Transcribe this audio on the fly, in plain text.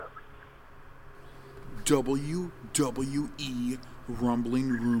WWE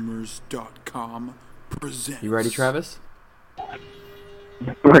RumblingRumors.com presents. You ready, Travis? Oh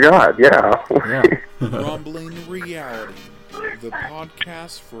my God, yeah. Rumbling Reality, the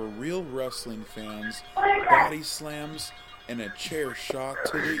podcast for real wrestling fans, body slams, and a chair shot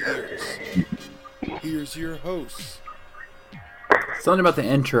to the ears. Here's your hosts. Something about the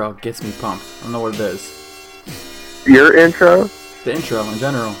intro gets me pumped. I don't know what it is. Your intro? The intro in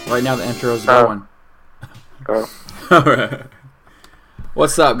general. Right now the intro is going. Oh.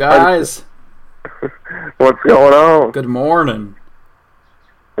 What's up, guys? What's going on? Good morning.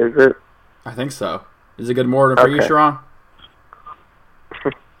 Is it? I think so. Is it good morning for you, Sharon?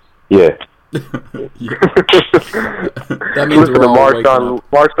 Yeah. Yeah. That means Listen we're to all waking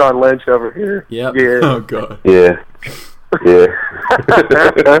up. Marshawn Lynch over here. Yep. Yeah. Oh, God. Yeah. Yeah.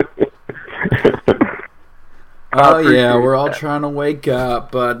 Oh, yeah, we're all trying to wake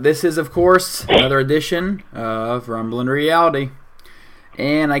up. But this is, of course, another edition of Rumbling Reality.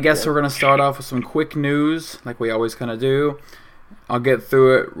 And I guess we're going to start off with some quick news, like we always kind of do. I'll get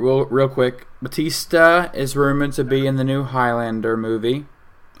through it real quick. Batista is rumored to be in the new Highlander movie.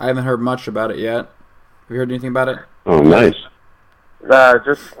 I haven't heard much about it yet. Have you heard anything about it? Oh, nice.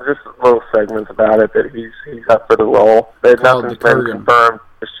 Just little segments about it that he's up for the role. Nothing's been confirmed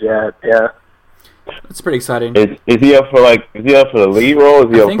just yet. Yeah. That's pretty exciting. Is he up for the lead role?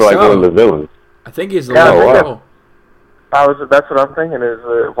 Or is he up for one of the villains? I think he's the lead role. That's what I'm thinking. Is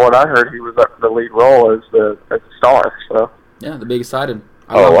what I heard, he was up for the lead role as the star. So yeah, the big excited.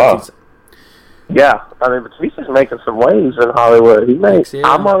 Wow. Yeah, I mean, Batista's making some waves in Hollywood.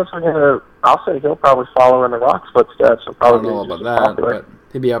 I'm honestly I'll say he'll probably follow in the Rock's footsteps. And probably I don't know about that, but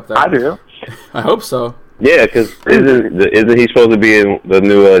he'd be up there. I do. I hope so. Yeah, because isn't he supposed to be in the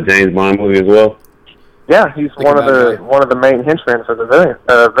new James Bond movie as well? Yeah, he's one of the main henchmen for the villain.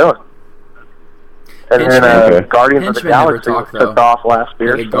 And then Guardians of the Galaxy was kicked off last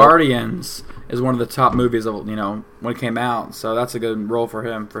year. The Guardians is one of the top movies of when it came out, so that's a good role for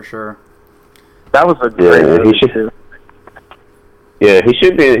him for sure. That was a great movie too. Yeah, he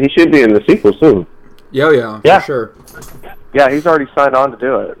should be in the sequel soon. Yeah, for sure. Yeah, he's already signed on to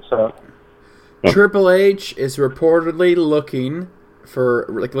do it. So Triple H is reportedly looking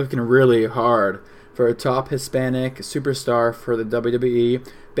really hard for a top Hispanic superstar for the WWE,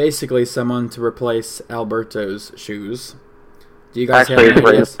 basically someone to replace Alberto's shoes. Do you guys have any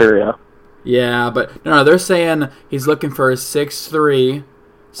ideas? Yeah, but no, they're saying he's looking for a 6'3",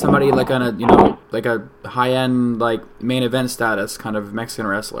 somebody like on a a high-end main event status kind of Mexican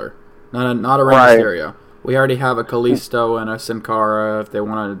wrestler, not a Rey Mysterio. We already have a Kalisto and a Sin Cara if they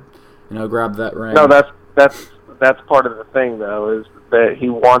want to grab that ring. No, that's part of the thing though, is that he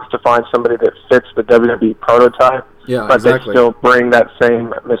wants to find somebody that fits the WWE prototype. Yeah, but exactly. They still bring that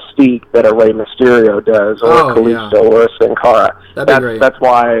same mystique that a Rey Mysterio does, or a Kalisto, or a Sin Cara. That'd be great. That's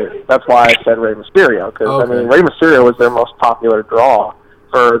why I said Rey Mysterio, because Rey Mysterio was their most popular draw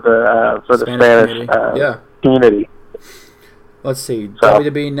for the Spanish community. Let's see.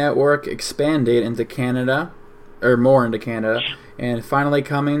 WWE Network expanded into Canada, or more into Canada, and finally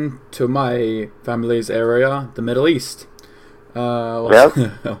coming to my family's area, the Middle East.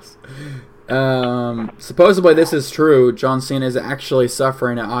 Supposedly this is true. John Cena is actually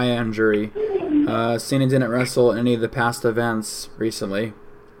suffering an eye injury. Cena didn't wrestle any of the past events recently.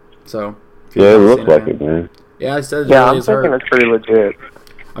 So yeah, it looks like it, man. Yeah, I said I'm thinking it's pretty legit.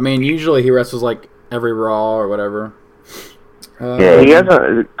 I mean, usually he wrestles every Raw or whatever. He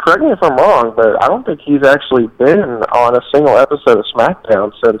hasn't. Correct me if I'm wrong, but I don't think he's actually been on a single episode of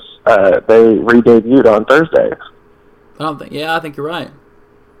SmackDown since they re-debuted on Thursdays. I think you're right.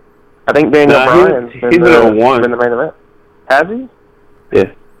 I think Daniel Bryan's been the main event. Has he?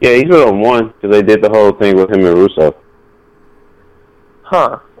 Yeah, he's been on one because they did the whole thing with him and Russo.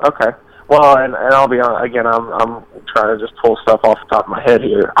 Huh. Okay. Well, and I'll be honest. Again, I'm trying to just pull stuff off the top of my head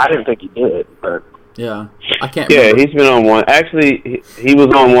here. I didn't think he did, but yeah, I can't. Yeah, remember. He's been on one. Actually, he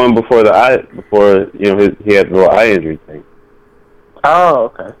was on one before he had the little eye injury thing. Oh,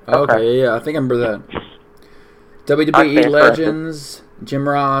 okay. Okay, yeah, I think I remember that. WWE legends Jim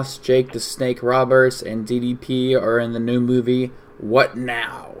Ross, Jake the Snake Roberts, and DDP are in the new movie What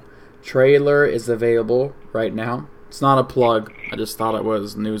Now? Trailer is available right now. It's not a plug. I just thought it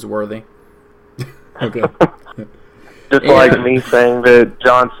was newsworthy. Okay. Just like me saying that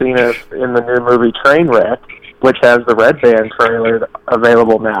John Cena's in the new movie Trainwreck, which has the Red Band trailer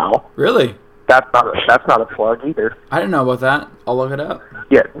available now. Really? That's not a plug either. I didn't know about that. I'll look it up.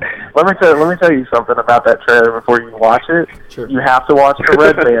 Yeah, let me tell you something about that trailer before you watch it. Sure. You have to watch the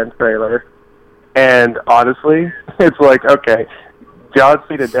Red Band trailer, and honestly, it's like, okay, John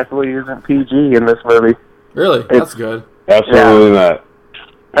Cena definitely isn't PG in this movie. Really? That's good. Absolutely not.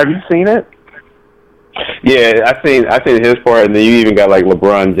 Have you seen it? Yeah, I seen his part, and then you even got like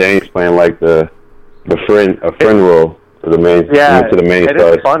LeBron James playing like a friend role to the main to the main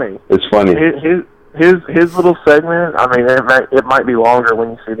stars. It's funny. It's funny. His little segment. I mean, it might be longer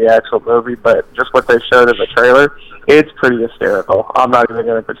when you see the actual movie, but just what they showed in the trailer, it's pretty hysterical. I'm not even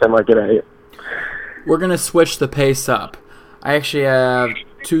going to pretend like it ain't. We're going to switch the pace up. I actually have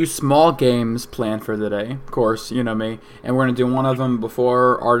 2 small games planned for the day. Of course, you know me. And we're going to do one of them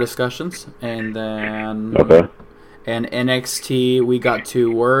before our discussions. And then... Okay. And NXT, we got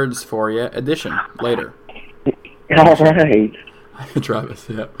 2 words for you, edition, later. All right. Travis,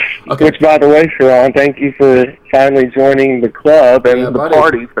 yeah. Okay. Which, by the way, Sharon, thank you for finally joining the club and the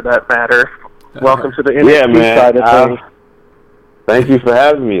party, for that matter. Welcome to the NXT side of things. Thank you for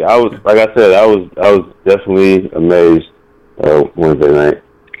having me. I was definitely amazed Wednesday night.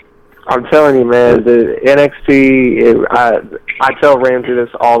 I'm telling you, man, the NXT, I tell Ramsey this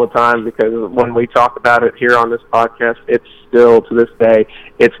all the time because when we talk about it here on this podcast, it's still, to this day,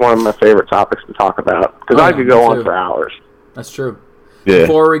 it's one of my favorite topics to talk about because I could go on for hours. That's true. Yeah.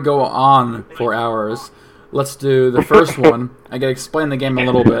 Before we go on for hours, let's do the first one. I got to explain the game a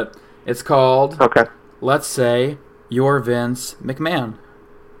little bit. It's called, let's say, You're Vince McMahon.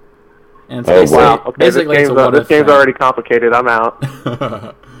 And it's basically, wow. Okay, this game's already complicated. I'm out.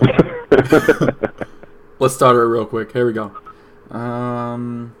 Let's start it real quick. Here we go.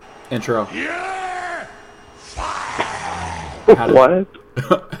 Intro. What?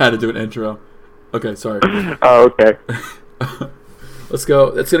 How to do an intro. Okay, sorry. Oh, okay. Let's go.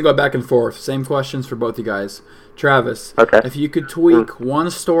 It's going to go back and forth. Same questions for both you guys. Travis, if you could tweak one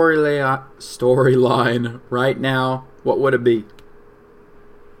storyline right now, what would it be?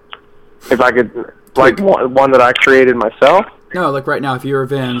 If I could, like one that I created myself? No, like right now, if you're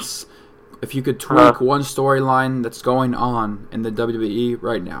Vince, if you could tweak one storyline that's going on in the WWE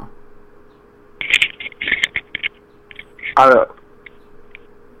right now.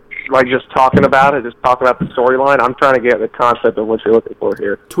 Like just talking about it, just talking about the storyline. I'm trying to get the concept of what you're looking for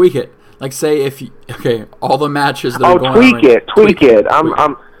here. Tweak it. Like say if you, all the matches that are going on. Tweak it. I'm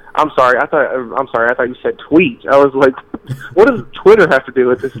sorry. I thought you said tweet. I was like, what does Twitter have to do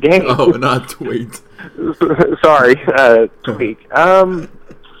with this game? Oh, not tweet. Sorry, tweak.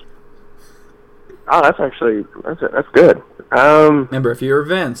 That's good. Remember, if you're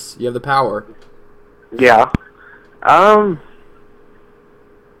Vince, you have the power. Yeah.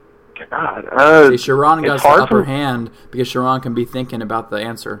 God. See, Sharon got the upper hand because Sharon can be thinking about the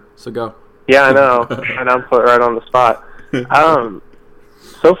answer. So go. Yeah, I know. And I'm put right on the spot.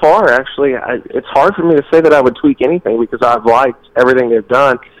 So far, actually, it's hard for me to say that I would tweak anything because I've liked everything they've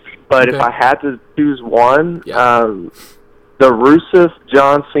done. But if I had to choose one, the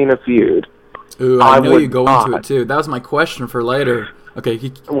Rusev-John Cena feud. Ooh, I know you go into it, too. That was my question for later.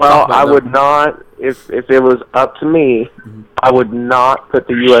 Okay. I would not, if it was up to me, I would not put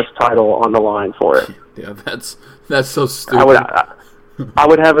the U.S. title on the line for it. Yeah, that's so stupid. I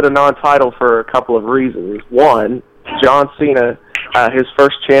would have it a non-title for a couple of reasons. One, John Cena, his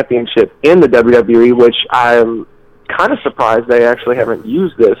first championship in the WWE, which I'm kind of surprised they actually haven't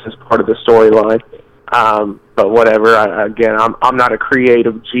used this as part of the storyline. But whatever. I'm not a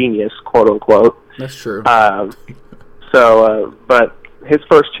creative genius, quote unquote. That's true. But his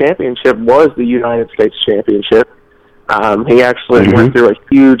first championship was the United States Championship. He actually went through a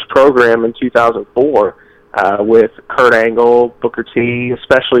huge program in 2004 with Kurt Angle, Booker T,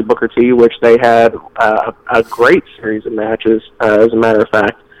 especially Booker T, which they had a great series of matches, as a matter of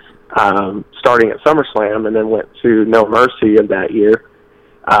fact, starting at SummerSlam and then went to No Mercy in that year.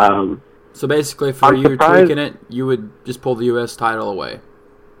 So basically, for you tweaking it, you would just pull the U.S. title away.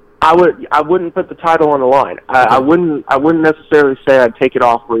 I wouldn't put the title on the line. I wouldn't necessarily say I'd take it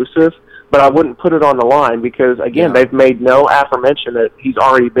off Rusev, but I wouldn't put it on the line because again, they've made no affirmation that he's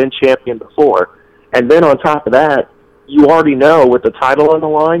already been champion before. And then on top of that, you already know with the title on the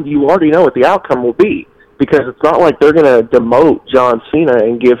line, you already know what the outcome will be because it's not like they're going to demote John Cena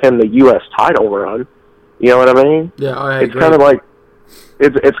and give him the U.S. title run. You know what I mean? Yeah, I agree. It's kind of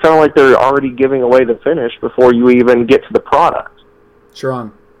like they're already giving away the finish before you even get to the product.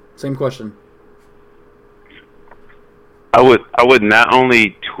 Sharon, same question. I would not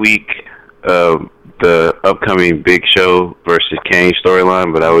only tweak the upcoming Big Show versus Kane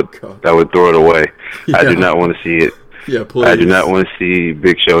storyline, but I would throw it away. Yeah. I do not want to see it. Yeah, please. I do not want to see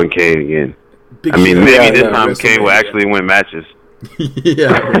Big Show and Kane again. Maybe this time Kane will actually win matches.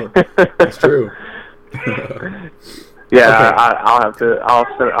 Yeah, that's true. Yeah, okay.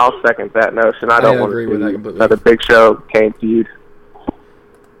 I'll second that notion. I don't want to see another Big Show Kane feud.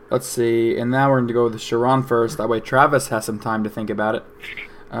 Let's see. And now we're going to go with Sharon first. That way Travis has some time to think about it.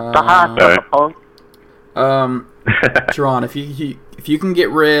 Sharon, if you can get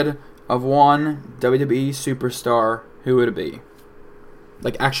rid of one WWE superstar, who would it be?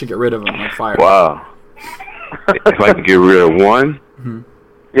 Like, actually get rid of him, like fire. Wow. If I could get rid of one? Mm-hmm.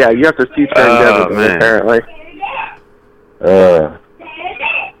 Yeah, you have to feature Devin, apparently.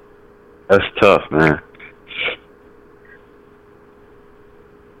 That's tough, man.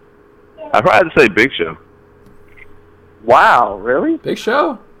 I'd probably have to say Big Show. Wow, really? Big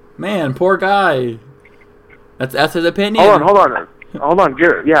Show? Man, poor guy. That's his opinion. Hold on.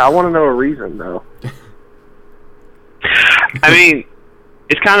 Yeah, I want to know a reason, though. I mean,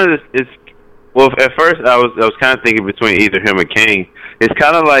 it's kind of well, at first I was kind of thinking between either him or Kane. It's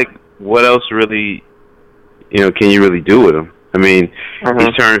kind of like, what else really, can you really do with him? I mean,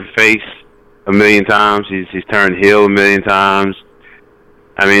 he's turned face a million times. He's turned heel a million times.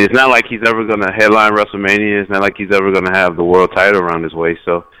 I mean, it's not like he's ever going to headline WrestleMania. It's not like he's ever going to have the world title around his waist.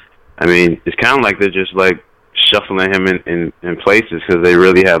 So, I mean, it's kind of like they're just like shuffling him in places because they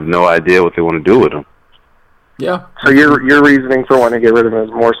really have no idea what they want to do with him. Yeah. So your reasoning for wanting to get rid of him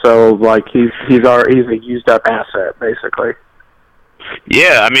is more so like he's a used up asset, basically.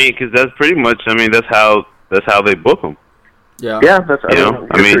 Yeah, I mean, because that's pretty much. I mean, that's how they book him. Yeah. Yeah, that's.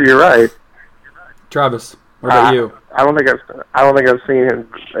 I mean, you're right. Travis, what about you? I don't think I've seen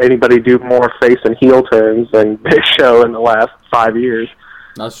anybody do more face and heel turns than Big Show in the last 5 years.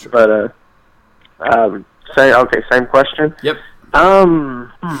 That's true. But same question. Yep.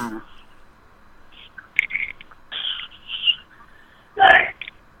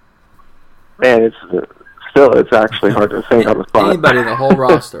 Man, it's actually hard to think on the spot. Anybody in the whole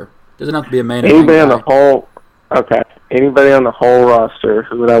roster. Doesn't have to be a main event. Anybody on the whole. Okay. Anybody on the whole roster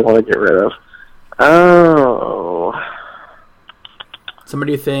who would I want to get rid of? Oh.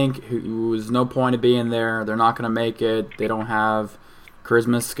 Somebody you think who's no point of being there. They're not going to make it. They don't have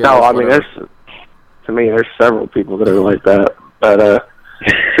charisma skills. No, I mean, there's several people that are like that. But,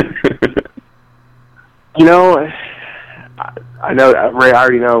 I know, Ray. I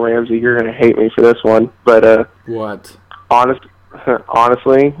already know, Ramsey, you're going to hate me for this one. But what? Honestly,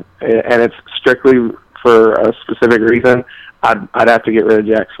 and it's strictly for a specific reason, I'd have to get rid of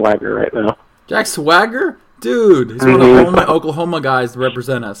Jack Swagger right now. Jack Swagger? Dude, he's one of the only Oklahoma guys to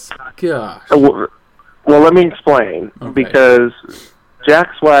represent us. Gosh. Well, let me explain. Okay. Because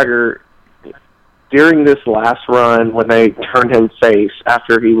Jack Swagger, during this last run, when they turned him face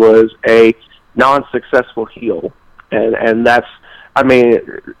after he was a non-successful heel, and that's, I mean,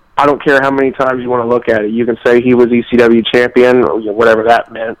 I don't care how many times you want to look at it. You can say he was ECW champion, or whatever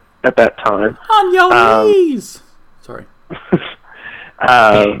that meant at that time. On your knees! Sorry.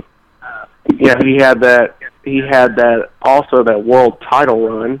 He had that also that world title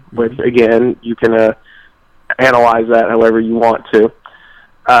run, which again you can analyze that however you want to.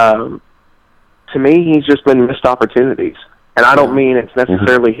 To me, he's just been missed opportunities, and I don't mean it's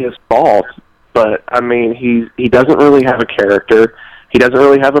necessarily his fault, but I mean he doesn't really have a character. He doesn't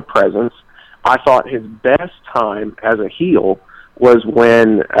really have a presence. I thought his best time as a heel was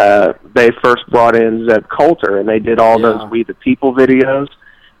when they first brought in Zeb Coulter, and they did all those We the People videos.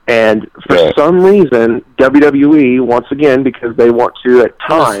 And for some reason, WWE, once again, because they want to at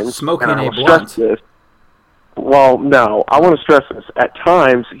times, smoking and I a will blunt. stress this. Well, no, I want to stress this. At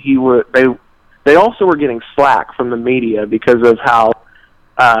times, they also were getting slack from the media because of how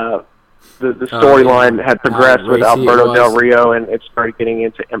the storyline had progressed with Alberto Del Rio, and it started getting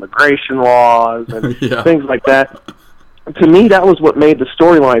into immigration laws and things like that. To me, that was what made the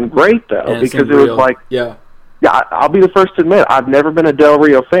storyline great, though, because it was like, yeah, I'll be the first to admit, I've never been a Del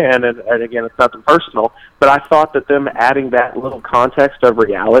Rio fan, and again, it's nothing personal, but I thought that them adding that little context of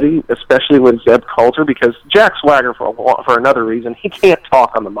reality, especially with Zeb Coulter, because Jack Swagger, for another reason, he can't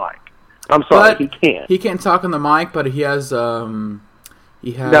talk on the mic. I'm sorry, he can't. He can't talk on the mic, but he has, No,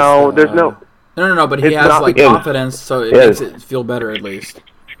 there's no... No, but he has, like, confidence, so it makes it feel better, at least.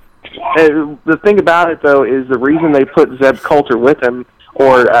 The thing about it, though, is the reason they put Zeb Coulter with him,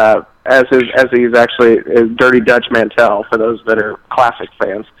 or as he's actually is Dirty Dutch Mantel, for those that are classic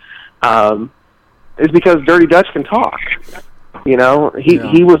fans, is because Dirty Dutch can talk. He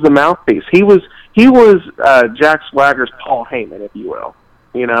was the mouthpiece. He was Jack Swagger's Paul Heyman, if you will.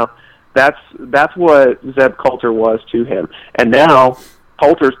 That's what Zeb Coulter was to him. And now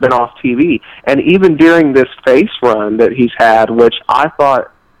Coulter's been off TV, and even during this face run that he's had, which I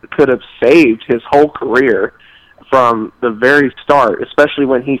thought could have saved his whole career from the very start, especially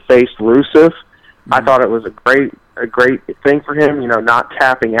when he faced Rusev. I thought it was a great thing for him, not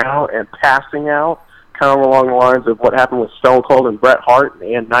tapping out and passing out, kind of along the lines of what happened with Stone Cold and Bret Hart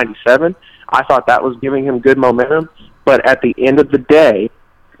in 97. I thought that was giving him good momentum. But at the end of the day,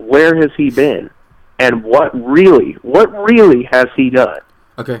 where has he been? And what really has he done?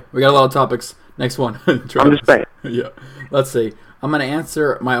 Okay, we got a lot of topics. Next one. I'm just saying. Yeah. Let's see. I'm going to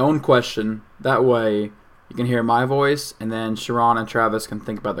answer my own question. That way you can hear my voice, and then Sharon and Travis can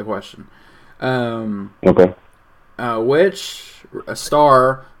think about the question. Okay. Which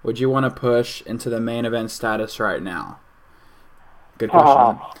star would you want to push into the main event status right now? Good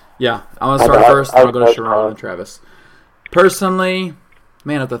question. Yeah, I'm going to start first, and I'll go to Sharon and Travis. Personally,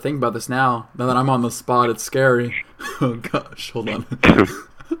 man, I have to think about this now. Now that I'm on the spot, it's scary. Oh, gosh, hold on.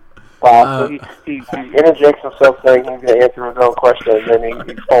 Wow, so he interjects himself saying he's going to answer his own question, and then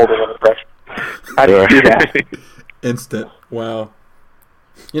he's folded under pressure. How do you do that? Instant. Wow.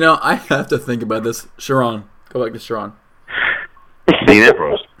 You know, I have to think about this. Sharon. Go back to Sharon. Dean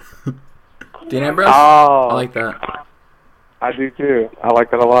Ambrose. Dean Ambrose? Oh. I like that. I do too. I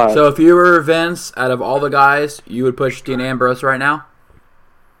like that a lot. So if you were Vince, out of all the guys, you would push Dean Ambrose right now?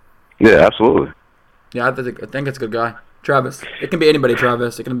 Yeah, absolutely. Yeah, I think it's a good guy. Travis. It can be anybody,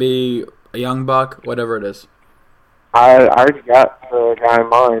 Travis. It can be a young buck, whatever it is. I already got the guy in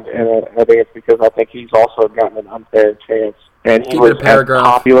mind, and I think it's because I think he's also gotten an unfair chance. And he was as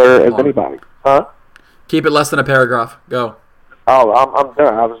popular as anybody. Huh? Keep it less than a paragraph. Go. Oh, I'm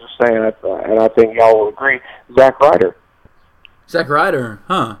done. I was just saying that, and I think y'all will agree. Zack Ryder. Zack Ryder,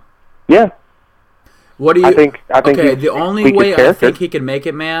 huh? Yeah. What do you? I think okay, the only way I think he could make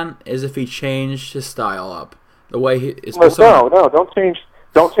it, man, is if he changed his style up. The way he is. No, don't change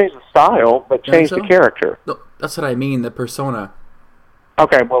the style, but change the character. No, that's what I mean, the persona.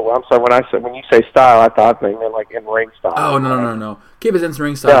 Okay, well, I'm sorry. When you say style, I thought they meant like in ring style. Oh no. Keep his in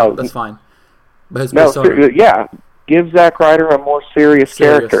ring style. That's fine. But his persona. Yeah. Give Zack Ryder a more serious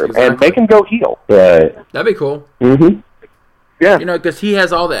character, exactly. And make him go heel. Right. That'd be cool. Mm-hmm. Yeah. You know, because he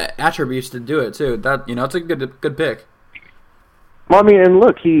has all the attributes to do it too. That it's a good pick. Well, I mean, and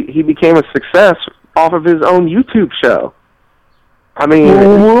look, he became a success off of his own YouTube show. I mean,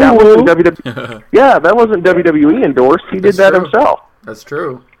 that wasn't WWE. Yeah, that wasn't WWE endorsed. He did that himself. That's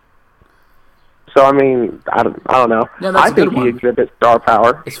true. So I mean, I don't know. Yeah, that's I think he exhibits star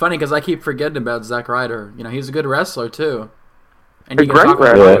power. It's funny because I keep forgetting about Zack Ryder. You know, he's a good wrestler too, and a great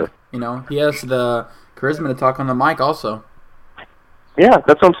wrestler. You know, he has the charisma to talk on the mic also. Yeah,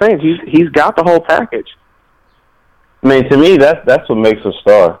 that's what I'm saying. He's got the whole package. I mean, to me, that's what makes a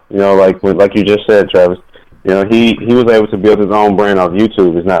star. You know, like you just said, Travis. You know, he was able to build his own brand off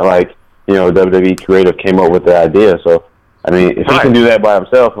YouTube. It's not like, you know, WWE creative came up with the idea. So, I mean, if he can do that by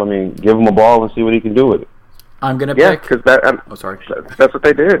himself, I mean, give him a ball and see what he can do with it. I'm gonna pick. Yeah, because that's what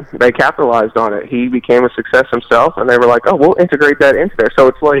they did. They capitalized on it. He became a success himself, and they were like, "Oh, we'll integrate that into there." So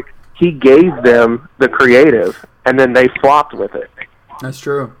it's like he gave them the creative, and then they flopped with it. That's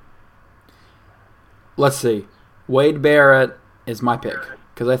true. Let's see. Wade Barrett is my pick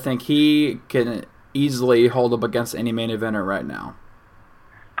because I think he can easily hold up against any main eventer right now.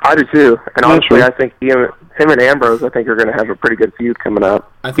 I do too, and honestly, I think him and Ambrose, I think, are going to have a pretty good feud coming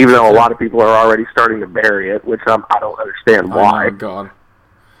up. Even though a lot of people are already starting to bury it, which I don't understand why. Oh my god!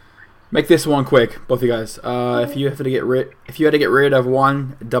 Make this one quick, both of you guys. If you had to get rid of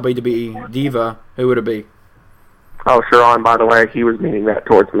one WWE diva, who would it be? Oh, Sharon. By the way, he was meaning that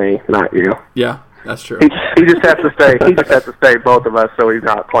towards me, not you. Yeah, that's true. He just has to stay. He just has to stay both of us, so he's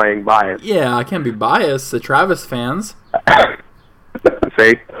not playing biased. Yeah, I can't be biased. The Travis fans.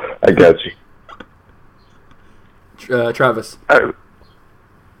 See, I got you. Travis.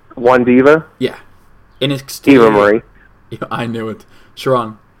 One diva? Yeah. NXT. Eva Marie. Yeah, I knew it.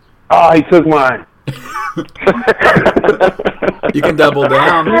 Sharon. Oh, he took mine. You can double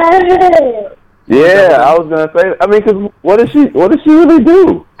down. Yeah, I was gonna say. I mean, because what does she really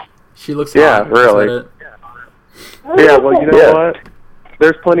do? She looks hot. Really. Yeah, well, you know what?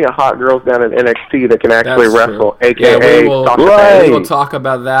 There's plenty of hot girls down in NXT that can actually wrestle, a.k.a. We will talk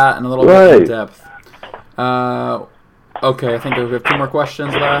about that in a little bit more depth. Okay, I think we have 2 more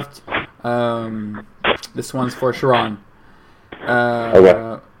questions left. This one's for Sharon.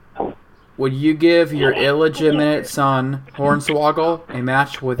 Okay. Would you give your illegitimate son, Hornswoggle, a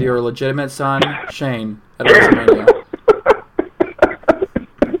match with your legitimate son, Shane, at WrestleMania?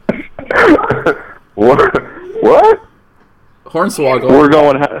 What? Hornswoggle. We're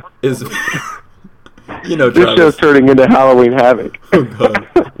going is you know, this show's turning into Halloween Havoc. Oh god.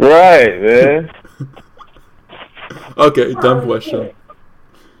 Right, man. Okay, dumb question.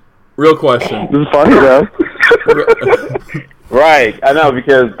 Real question. This is funny though. Right, I know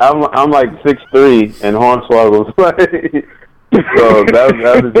because I'm like 6'3" and Hornswoggle's like so that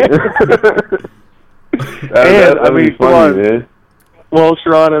was I mean, funny, man. Well,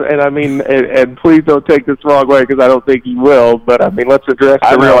 Sharon, and please don't take this the wrong way because I don't think you will. But I mean, let's address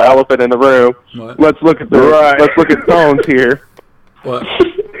the real elephant in the room. What? Let's look at let's look at tones here. What?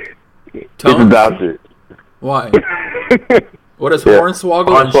 It's adopted. Why? What does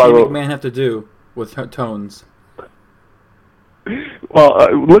Hornswoggle and Shane McMahon have to do with tones?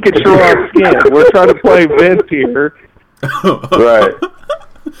 Well, look at Sharon's skin. We're trying to play Vince here. Right.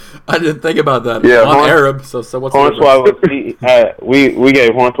 I didn't think about that. Yeah, I'm Arab, so what's Hornswoggle? We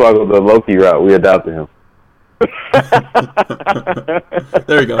gave Hornswoggle the Loki route. We adopted him.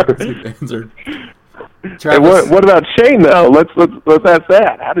 There you go. That's a good answer. And what about Shane though? Let's ask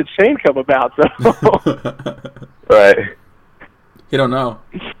that. How did Shane come about? So? Right. You don't know.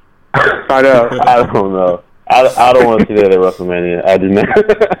 I know. I don't know. I don't want to see that at WrestleMania. I do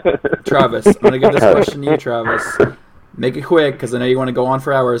not. Travis, I'm going to give this question to you, Travis. Make it quick, because I know you want to go on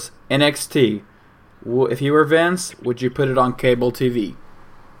for hours. NXT. If you were Vince, would you put it on cable TV?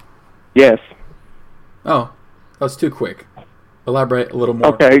 Yes. Oh, that was too quick. Elaborate a little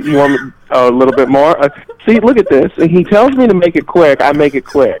more. Okay, you want a little bit more? See, look at this. He tells me to make it quick. I make it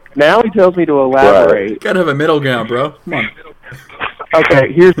quick. Now he tells me to elaborate. You got to have a middle ground, bro. Come on.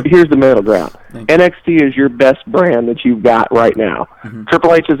 Okay, here's the middle ground. NXT is your best brand that you've got right now. Mm-hmm.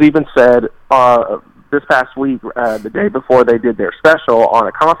 Triple H has even said this past week, the day before they did their special on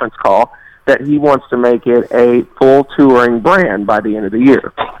a conference call, that he wants to make it a full touring brand by the end of the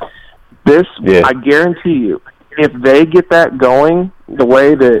year. I guarantee you, if they get that going the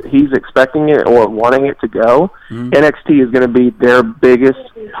way that he's expecting it or wanting it to go, NXT is going to be their biggest,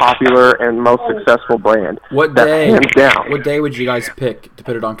 popular, and most successful brand. What day? Hands down. What day would you guys pick to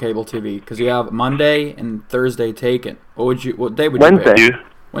put it on cable TV? Because you have Monday and Thursday taken. What day would you pick?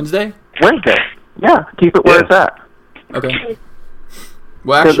 Wednesday? Wednesday. Yeah, keep it where it's at. Okay.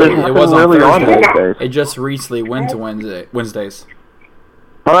 Well, actually, it was really on Thursday. On Wednesdays. It just recently went to Wednesdays.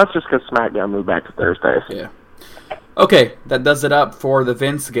 Well, that's just because SmackDown moved back to Thursdays. Yeah. Okay, that does it up for the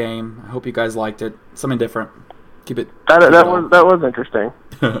Vince game. I hope you guys liked it. Something different. Keep it. That was interesting.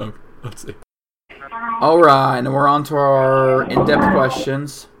 Let's see. All right, and we're on to our in-depth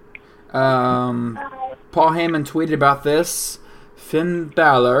questions. Paul Heyman tweeted about this. Finn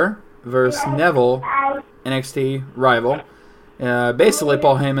Balor versus Neville, NXT rival. Basically,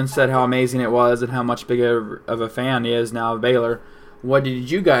 Paul Heyman said how amazing it was and how much bigger of a fan he is now of Balor. What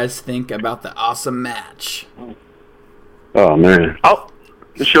did you guys think about the awesome match? Oh, man. Oh,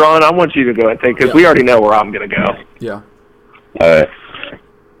 Sharon, I want you to go and think, because we already know where I'm going to go. Yeah. All right.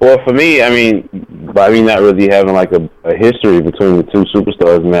 Well, for me, by me not really having like a history between the two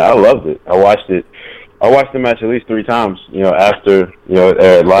superstars, man, I loved it. I watched the match at least 3 times, after, it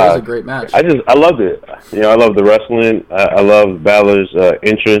aired live. It was a great match. I loved it. I love the wrestling. I love Balor's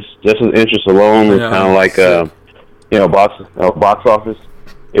interest. Just his interest alone was kind of like, box office.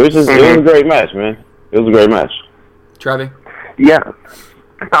 It was it was a great match, man. It was a great match. Travis? Yeah.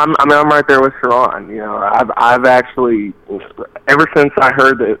 I'm right there with Sharon. I've actually, ever since I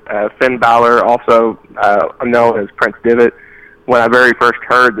heard that Finn Balor, also known as Prince Devitt, when I very first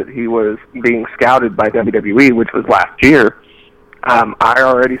heard that he was being scouted by WWE, which was last year, I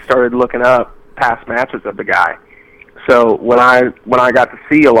already started looking up past matches of the guy. So when I got to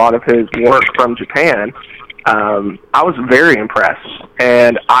see a lot of his work from Japan, I was very impressed.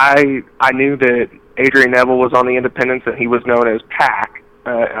 And I knew that Adrian Neville was on the independents, and he was known as Pac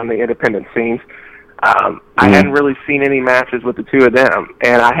on the independent scenes. I hadn't really seen any matches with the two of them,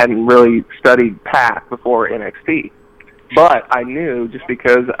 and I hadn't really studied Pac before NXT. But I knew, just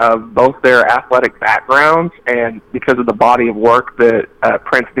because of both their athletic backgrounds and because of the body of work that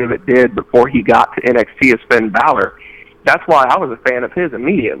Prince Devitt did before he got to NXT as Finn Balor, that's why I was a fan of his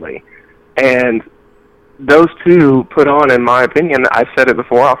immediately. And those two put on, in my opinion, I said it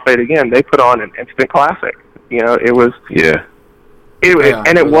before, I'll say it again, they put on an instant classic. It was... Yeah. It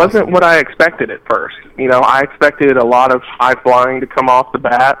wasn't awesome. What I expected at first. I expected a lot of high-flying to come off the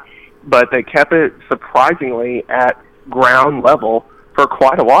bat, but they kept it surprisingly at ground level for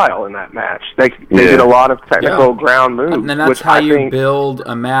quite a while in that match. They did a lot of technical ground moves. And that's how you build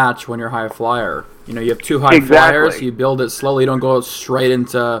a match when you're high flyer. You have 2 high flyers, you build it slowly, you don't go straight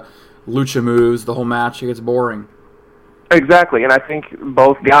into lucha moves the whole match. It gets boring. Exactly, and I think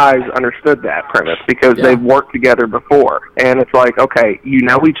both guys understood that premise because they've worked together before. And it's like, okay, you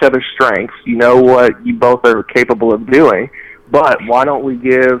know each other's strengths, you know what you both are capable of doing, but why don't we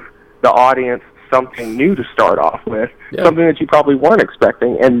give the audience something new to start off with, something that you probably weren't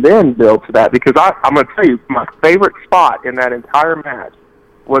expecting, and then build to that? Because I'm going to tell you, my favorite spot in that entire match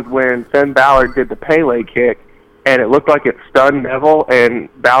was when Finn Balor did the Pele kick, and it looked like it stunned Neville, and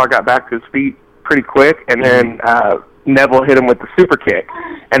Balor got back to his feet pretty quick, and then Neville hit him with the super kick,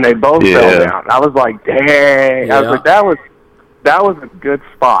 and they both fell down. I was like, dang. I was like, that was a good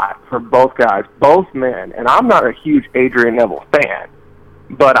spot for both guys, both men. And I'm not a huge Adrian Neville fan,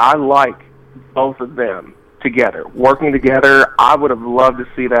 but I like both of them together, working together. I would have loved to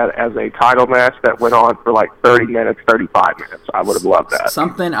see that as a title match that went on for like 30 minutes, 35 minutes. I would have loved that.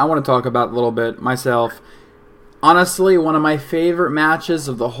 Something I want to talk about a little bit myself. Honestly, one of my favorite matches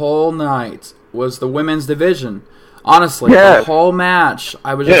of the whole night was the women's division. Honestly, the whole match,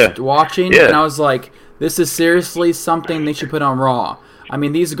 I was just watching, and I was like, this is seriously something they should put on Raw. I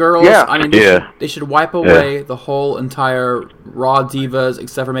mean, these girls, they should wipe away the whole entire Raw divas,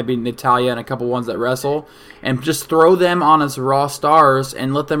 except for maybe Natalya and a couple ones that wrestle, and just throw them on as Raw stars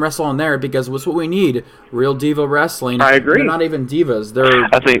and let them wrestle on there, because what's what we need? Real diva wrestling. I agree. They're not even divas. They're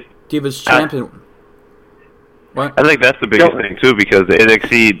divas champion. What? I think that's the biggest thing too, because the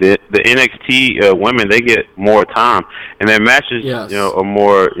NXT women, they get more time, and their matches are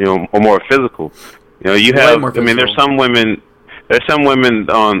more physical. You have. I mean, there's some women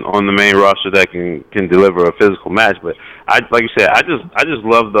on the main roster that can deliver a physical match, but like you said, I just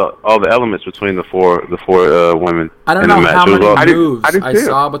love all the elements between the four women. I don't know how many moves I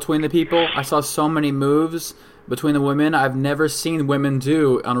saw between the people. I saw so many moves between the women I've never seen women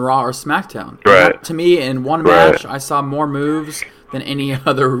do on Raw or SmackDown. Right. To me, in one match, I saw more moves than any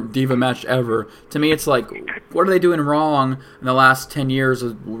other diva match ever. To me, it's like, what are they doing wrong in the last 10 years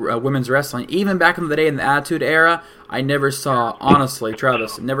of women's wrestling? Even back in the day in the Attitude Era, I never saw, honestly,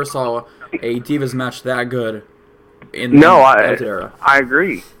 Travis, never saw a divas match that good in the Attitude Era. I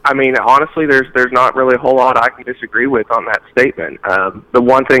agree. I mean, honestly, there's not really a whole lot I can disagree with on that statement. The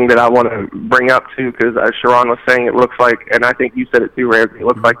one thing that I want to bring up, too, because Sharon was saying it looks like, and I think you said it too, Ramsey, it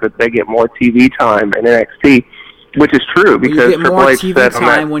looks like that they get more TV time in NXT, which is true, because you get more TV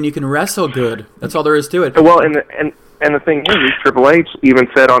time when you can wrestle good. That's all there is to it. Well, and the thing is Triple H even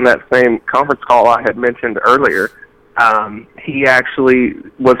said on that same conference call I had mentioned earlier, he actually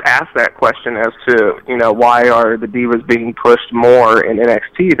was asked that question as to, why are the divas being pushed more in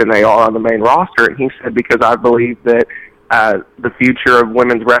NXT than they are on the main roster? And he said, because I believe that the future of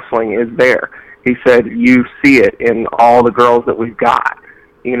women's wrestling is there. He said, you see it in all the girls that we've got.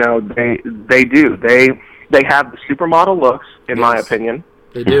 They do. They have the supermodel looks, in my opinion.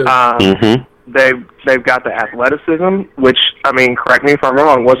 They do. They've got the athleticism, which, I mean, correct me if I'm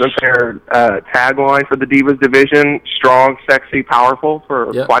wrong, wasn't their tagline for the Divas division, strong, sexy, powerful,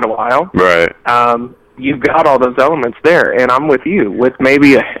 for quite a while? Right. You've got all those elements there, and I'm with you. With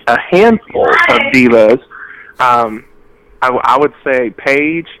maybe a handful of divas, I would say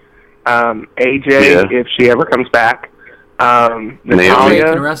Paige, AJ, if she ever comes back, Natalya.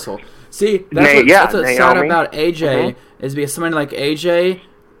 Can wrestle. See, that's what's sad about AJ, is because somebody like AJ,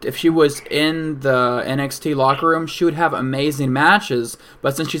 if she was in the NXT locker room, she would have amazing matches.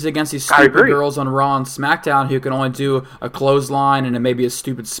 But since she's against these stupid girls on Raw and SmackDown who can only do a clothesline and maybe a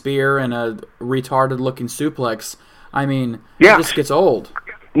stupid spear and a retarded-looking suplex, I mean, it just gets old.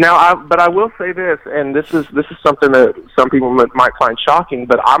 Now, but I will say this, and this is something that some people might find shocking,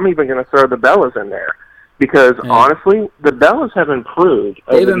 but I'm even going to throw the Bellas in there. Because, honestly, the Bellas have improved.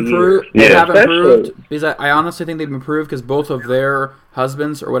 They've improved. They have improved. Because I honestly think they've improved because both of their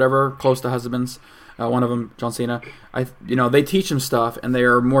husbands, or whatever, close to husbands, one of them, John Cena, they teach them stuff, and they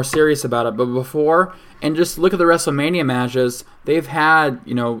are more serious about it. But before, and just look at the WrestleMania matches, they've had,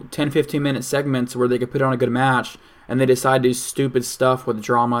 10, 15-minute segments where they could put on a good match, and they decide to do stupid stuff with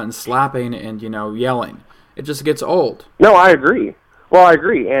drama and slapping and, yelling. It just gets old. No, I agree. Well, I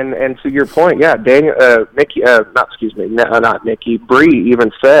agree, and to your point, Brie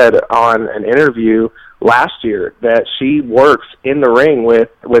even said on an interview last year that she works in the ring with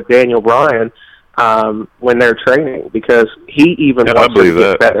Daniel Bryan when they're training, because he even wants her to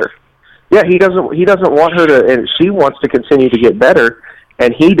get better. Yeah, he doesn't want her to, and she wants to continue to get better,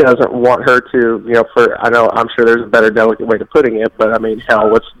 and he doesn't want her to, I'm sure there's a better delicate way to putting it, but I mean, hell,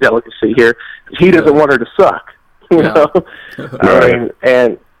 what's delicacy here? He doesn't want her to suck. You know,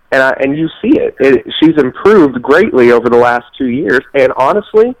 and you see it. She's improved greatly over the last 2 years. And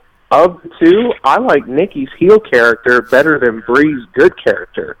honestly, of the two, I like Nikki's heel character better than Brie's good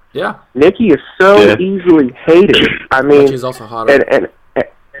character. Yeah, Nikki is so easily hated. I mean, she's also hotter. And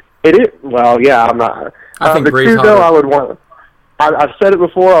it is. Well, yeah, I'm not. I think the Brie's two, hotter. though, I would want. I've said it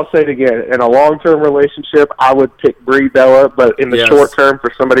before, I'll say it again. In a long-term relationship, I would pick Brie Bella, but in the short term,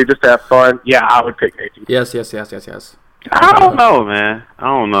 for somebody just to have fun, I would pick Nikki. Yes. I don't know, man. I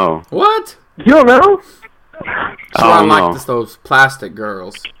don't know. What? You don't know? I like those plastic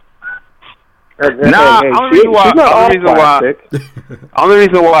girls. Nah, she's not all plastic. Only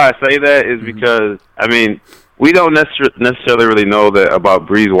reason why I say that is because we don't necessarily really know that about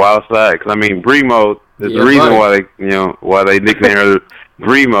Bree's wild side. Because Bree Mode. There's a reason why they nicknamed her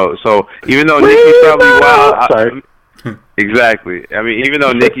Bree Mode. So even though Nikki's probably wild, exactly. Even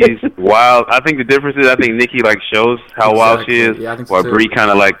though Nikki's wild, I think the difference is Nikki shows how wild she is, while Bree kind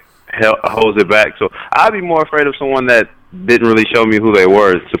of holds it back. So I'd be more afraid of someone that didn't really show me who they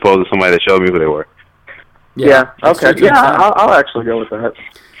were, as opposed to somebody that showed me who they were. Yeah. Okay. Yeah, I'll actually go with that.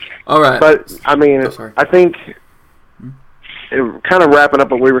 All right. But I think, kind of wrapping up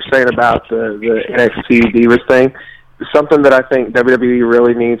what we were saying about the NXT Divas thing, something that I think WWE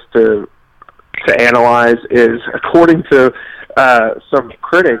really needs to analyze is, according to some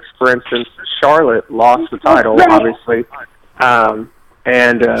critics, for instance, Charlotte lost the title, obviously,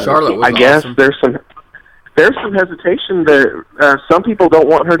 and Charlotte was I guess awesome. there's some hesitation there. Some people don't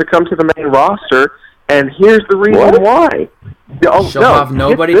want her to come to the main roster, and here's the reason why. She'll have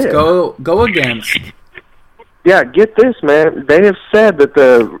nobody to go against. Yeah, get this, man. They have said that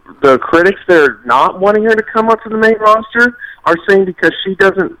the critics that are not wanting her to come up to the main roster are saying because she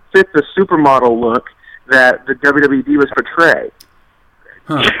doesn't fit the supermodel look that the WWE Divas portray.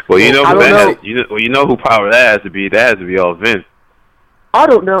 Huh. Well, you know who power that has to be. That has to be all Vince. I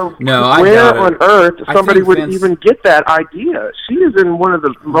don't know where on earth somebody would even get that idea. She is in one of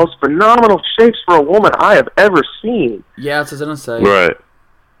the most phenomenal shapes for a woman I have ever seen. Yeah, that's what I was gonna say. Right.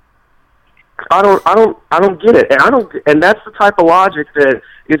 I don't get it, and that's the type of logic that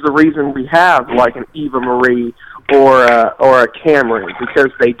is the reason we have an Eva Marie or a Cameron,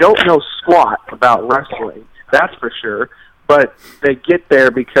 because they don't know squat about wrestling. That's for sure. But they get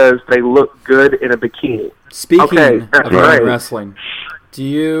there because they look good in a bikini. Speaking of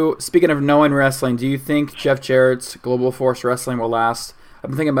knowing wrestling, do you think Jeff Jarrett's Global Force Wrestling will last? I've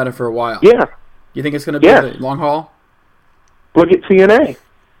been thinking about it for a while. Yeah. You think it's going to be the long haul? Look at TNA.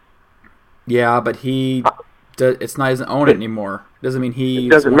 Yeah, but he doesn't own it anymore. Doesn't mean he...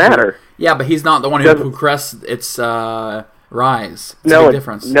 It doesn't matter. Yeah, but he's not the one who crests its rise. It's a big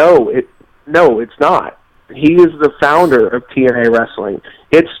difference. No, it's not. He is the founder of TNA Wrestling.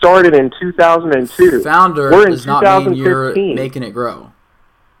 It started in 2002. Founder does not mean you're making it grow.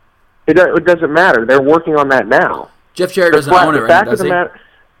 It doesn't matter. They're working on that now. Jeff Jarrett doesn't own it, right? Does he?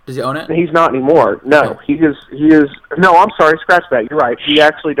 Does he own it? He's not anymore. No, he is. No, I'm sorry. Scratch that. You're right. He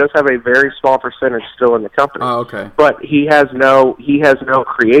actually does have a very small percentage still in the company. Oh, okay. But he has no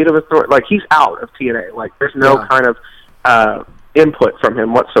creative authority. He's out of TNA. There's no kind of input from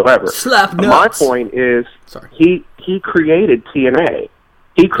him whatsoever. Slap nuts. My point is, he created TNA.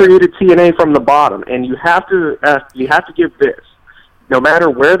 He created TNA from the bottom, and you have to give this. No matter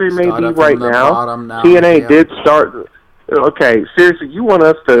where they may be right now, TNA did start. Okay, seriously, you want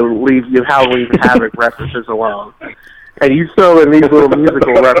us to leave you Halloween Havoc references alone, and you throw in these little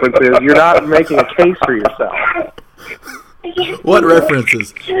musical references. You're not making a case for yourself. What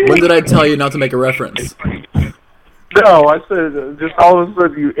references? When did I tell you not to make a reference? No, I said just all of a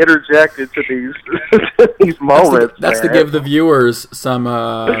sudden you interject into these moments. That's to give the viewers some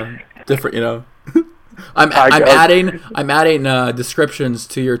different, I'm adding descriptions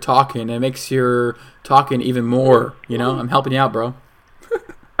to your talking. It makes your talking even more. I'm helping you out, bro.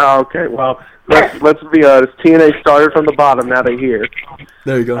 Okay, well, let's be honest. TNA started from the bottom. Now they're here.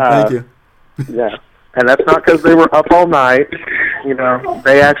 There you go. Thank you. Yeah, and that's not because they were up all night.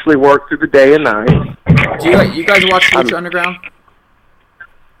 They actually worked through the day and night. Do you guys watch Lucha Underground?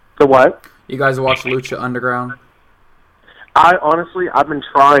 The what? You guys watch Lucha Underground? I've been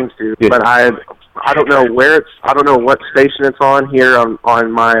trying to, but I don't know where I don't know what station it's on here on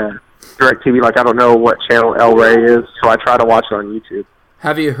my DirecTV. I don't know what channel El Rey is, so I try to watch it on YouTube.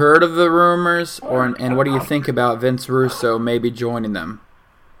 Have you heard of the rumors, and what do you think about Vince Russo maybe joining them?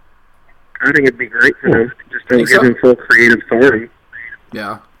 I think it'd be great for him. Just to give him full creative authority.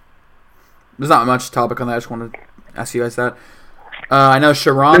 Yeah. There's not much topic on that. I just wanted to ask you guys that. I know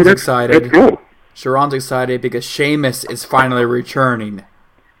Sharon's excited. That's cool. Sharon's excited because Sheamus is finally returning.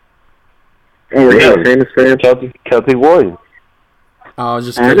 Oh, yeah, Sheamus fan. Celtic Warriors. I was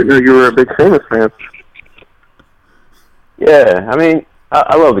just I didn't know you were a big Sheamus fan. Yeah,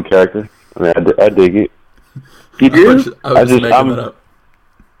 I love the character. I dig it. You do? I was just making that up.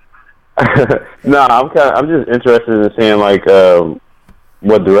 No, I'm just interested in seeing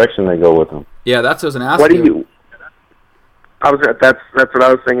what direction they go with him. Yeah, that's what I was gonna ask what do you. That's what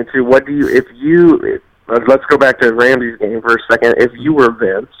I was thinking too. What do you let's go back to Ramsey's game for a second. If you were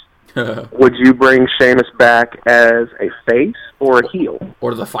Vince, would you bring Sheamus back as a face or a heel?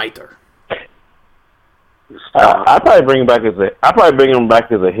 Or the fighter? I'd probably bring him back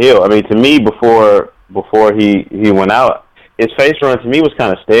as a heel. I mean, to me, before he went out, his face run to me was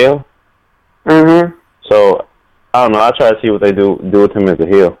kind of stale. Mm-hmm. So I don't know. I'll try to see what they do with him as a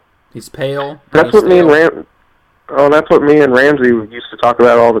heel. He's pale. That's what me and Ramsey used to talk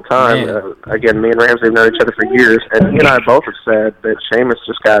about all the time. Again, me and Ramsey have known each other for years, and he and I both have said that Sheamus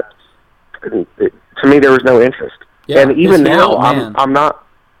just got. To me, there was no interest, and even now, I'm not.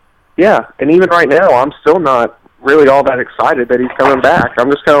 Yeah, and even right now, I'm still not really all that excited that he's coming back. I'm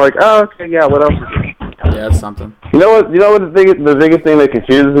just kind of like, oh, okay, yeah, what else is it? Yeah, it's something. You know what the biggest thing that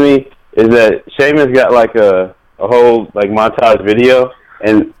confuses me is that Sheamus got like a whole like montage video,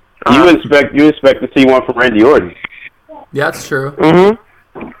 and you expect to see one from Randy Orton. Yeah, that's true.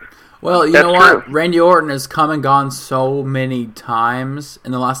 Mm-hmm. Well, you know what? Randy Orton has come and gone so many times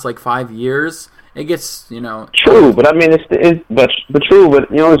in the last like 5 years. It gets, True, but I mean, it's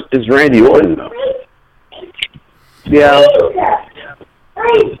Randy Orton though. Yeah.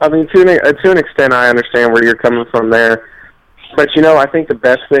 I mean, to an extent, I understand where you're coming from there. But, I think the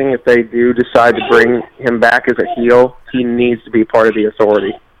best thing, if they do decide to bring him back as a heel, he needs to be part of the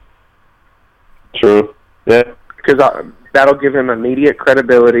Authority. True. Yeah. Because that'll give him immediate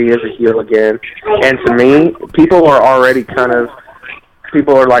credibility as a heel again. And to me, people are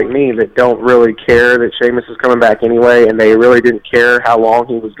like me that don't really care that Sheamus is coming back anyway, and they really didn't care how long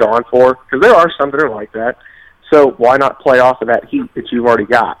he was gone for. Because there are some that are like that. So why not play off of that heat that you've already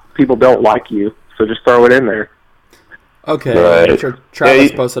got? People don't like you, so just throw it in there. Okay, right. I'm sure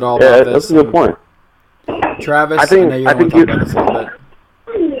Travis posted all about this. That's a good point. Travis, I know you want to talk about this a little bit.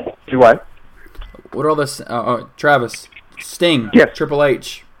 Do what? What are all this? Travis, Sting, yes. Triple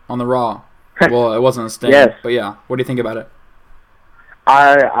H on the Raw. Well, it wasn't a Sting, yes. But yeah, what do you think about it?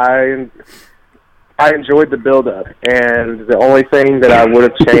 I enjoyed the build-up, and the only thing that I would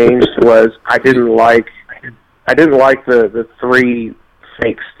have changed was I didn't like the 3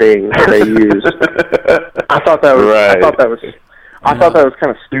 fake Stings that they used. I thought that was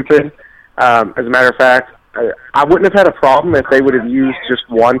kind of stupid. As a matter of fact, I wouldn't have had a problem if they would have used just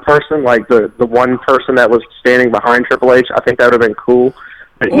one person, like the one person that was standing behind Triple H. I think that would have been cool.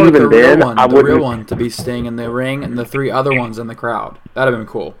 But or even then, I wouldn't. The real one to be Sting in the ring, and the 3 other ones in the crowd. That'd have been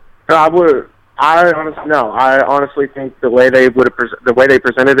cool. I honestly think the way they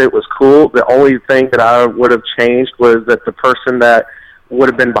presented it was cool. The only thing that I would have changed was that the person that would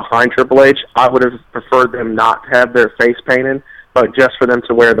have been behind Triple H, I would have preferred them not to have their face painted, but just for them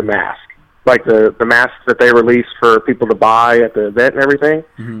to wear the mask. Like the masks that they released for people to buy at the event and everything,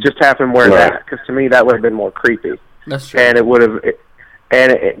 just have them wear that, because to me that would have been more creepy. That's true. And it would have...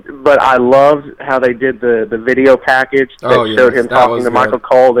 But I loved how they did the video package that showed him talking to Michael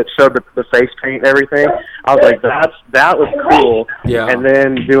Cole, that showed the face paint and everything. I was like, that was cool. Yeah. And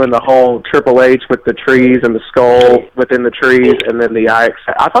then doing the whole Triple H with the trees and the skull within the trees, and then the eye.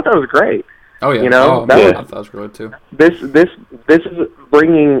 I thought that was great. Oh yeah. I thought that was great too. This is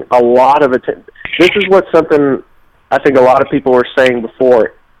bringing a lot of attention. This is something I think a lot of people were saying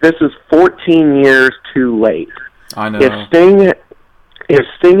before. This is 14 years too late. I know. If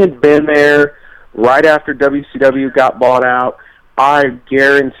Sting had been there right after WCW got bought out, I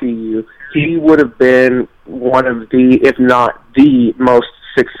guarantee you he would have been one of the, if not the most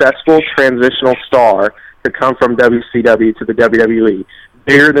successful transitional star to come from WCW to the WWE.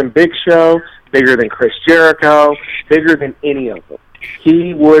 Bigger than Big Show, bigger than Chris Jericho, bigger than any of them.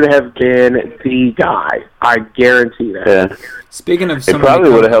 He would have been the guy. I guarantee that. Yeah. Speaking of it probably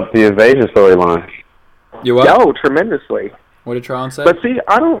would have helped the Invasion storyline. You what? Oh, tremendously. What did Tron say? But see,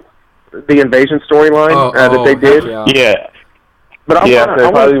 the Invasion storyline that they did. Yeah. But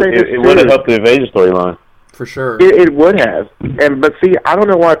it would have helped the Invasion storyline. For sure. It would have. But see, I don't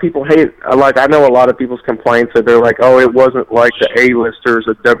know why people hate. Like, I know a lot of people's complaints that they're like, oh, it wasn't like the A-listers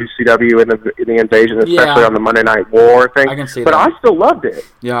of WCW and the Invasion, especially on the Monday Night War thing. I can see but that. I still loved it.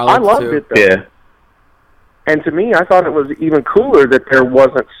 Yeah, I loved it though. Yeah. And to me, I thought it was even cooler that there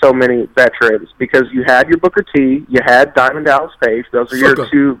wasn't so many veterans, because you had your Booker T, you had Diamond Dallas Page. Those are your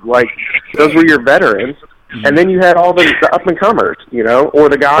those were your veterans. Mm-hmm. And then you had all the up-and-comers, or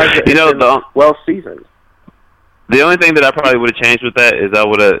the guys that were well-seasoned. The only thing that I probably would have changed with that is I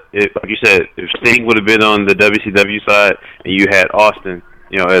would have, like you said, if Sting would have been on the WCW side and you had Austin,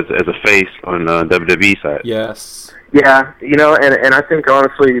 as a face on the WWE side. Yes. Yeah, and I think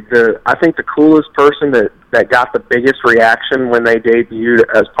honestly, the coolest person that got the biggest reaction when they debuted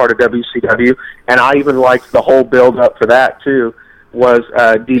as part of WCW, and I even liked the whole build-up for that too, was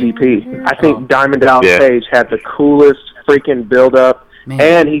DDP. I think Diamond Dallas Page had the coolest freaking build-up,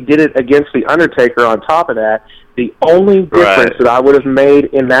 and he did it against The Undertaker on top of that. The only difference that I would have made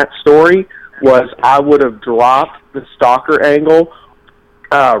in that story was I would have dropped the stalker angle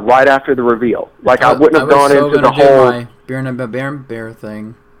right after the reveal. Like, I wouldn't have gone into the whole bear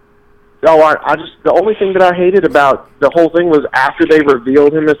thing. No, the only thing that I hated about the whole thing was after they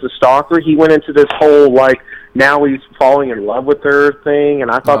revealed him as the stalker, he went into this whole, like, now he's falling in love with her thing,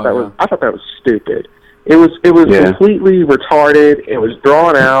 and I thought that was stupid. It was completely retarded. It was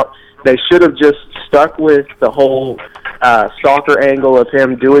drawn out. They should have just stuck with the whole stalker angle of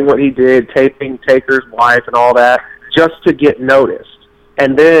him doing what he did, taping Taker's wife and all that, just to get noticed.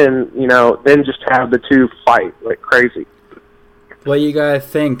 And then, then just have the two fight like crazy. What do you guys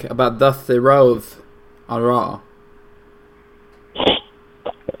think about Dusty Rhodes on Raw?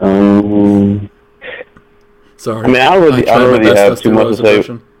 Sorry. I mean, I don't really have too much to say.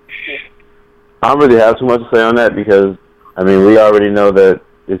 I don't really have too much to say on that because, I mean, we already know that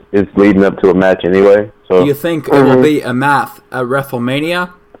it's leading up to a match anyway. So do you think it will be a match at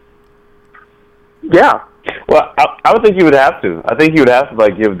WrestleMania? Yeah. Well, I would think you would have to. I think you would have to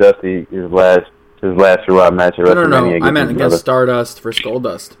like give Dusty his last hurrah match at WrestleMania. No. I meant against Stardust for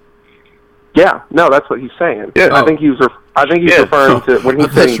Goldust. Yeah, no, that's what he's saying. Yeah. I think he's referring to when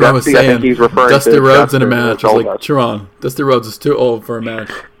he's saying Dusty. I think he's referring Dusty to Rhodes in a match. I was like, Sharon, Dusty Rhodes is too old for a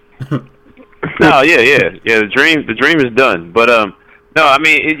match. No, yeah. The dream is done. But no, I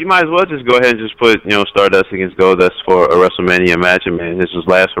mean, you might as well just go ahead and just put Stardust against Goldust for a WrestleMania match. I mean, this is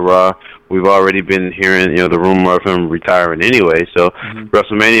last hurrah. We've already been hearing the rumor of him retiring anyway. So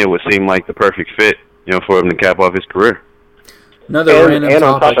WrestleMania would seem like the perfect fit for him to cap off his career. Another random and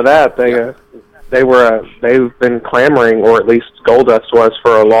on top of that, they've been clamoring, or at least Goldust was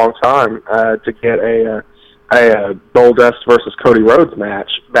for a long time, to get a Goldust versus Cody Rhodes match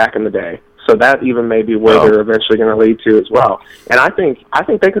back in the day. So that even may be where they're eventually going to lead to as well. And I think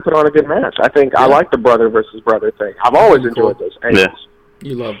they could put on a good match. I like the brother versus brother thing. I've always enjoyed those angles. Yeah.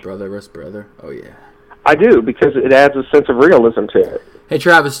 You love brother versus brother. Oh yeah. I do, because it adds a sense of realism to it. Hey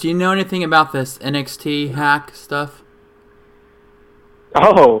Travis, do you know anything about this NXT hack stuff?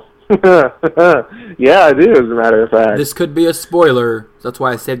 Oh, yeah, I do, as a matter of fact. This could be a spoiler. That's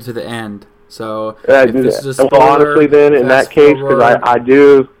why I saved it to the end. So, if this is a spoiler, well, honestly, then, in that case, because I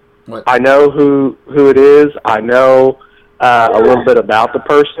do, I know who it is. I know a little bit about the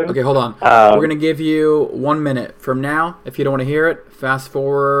person. Okay, hold on. We're going to give you 1 minute from now. If you don't want to hear it, fast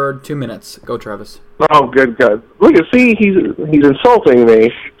forward 2 minutes. Go, Travis. Oh, good. Look, see, he's insulting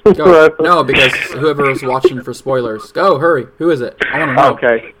me. Go. No, because whoever is watching for spoilers. Go, hurry. Who is it? I want to know.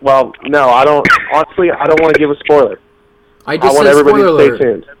 Okay. Well, no, I don't. Honestly, I don't want to give a spoiler. I just want said everybody spoiler to stay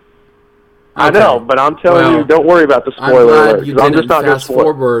tuned. Okay. I know, but I'm telling you, don't worry about the spoiler I'm glad alert. You I'm didn't just not fast spoil.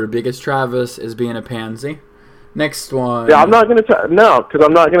 forward because Travis is being a pansy. Next one. Yeah, I'm not gonna because I'm not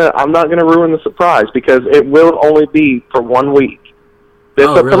gonna ruin the surprise, because it will only be for 1 week. This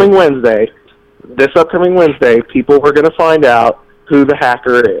upcoming Wednesday, people are gonna find out who the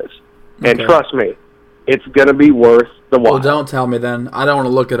hacker is, and trust me, it's gonna be worth the while. Well, don't tell me then. I don't want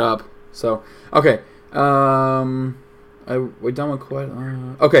to look it up. So, okay. We're done with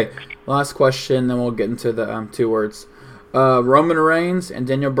okay, last question, then we'll get into the 2 words. Roman Reigns and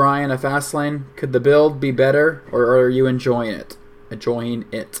Daniel Bryan at Fastlane. Could the build be better, or are you enjoying it?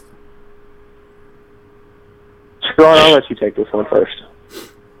 Sean, I'll let you take this one first.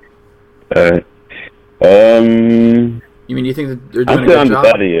 All right. You mean you think that they're doing a good job?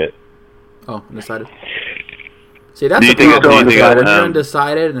 Undecided yet. Oh, undecided. See, that's the problem. When you're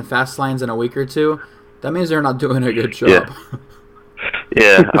undecided and Fastlane's in a week or 2, that means they're not doing a good job.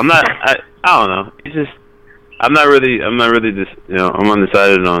 Yeah, I'm not. I don't know. It's just I'm not really just I'm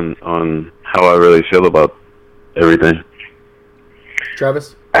undecided on how I really feel about everything.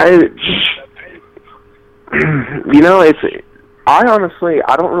 Travis, I honestly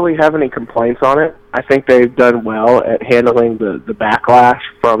don't really have any complaints on it. I think they've done well at handling the backlash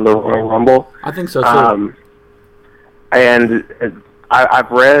from the Royal Rumble. I think so too. And I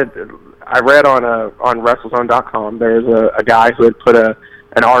read on WrestleZone.com. There's a guy who had put an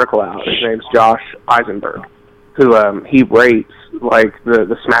article out. His name's Josh Eisenberg, who he rates like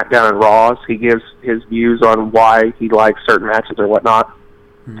the SmackDown and Raws. He gives his views on why he likes certain matches or whatnot.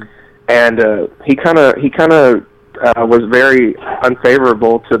 Mm-hmm. And he kind of was very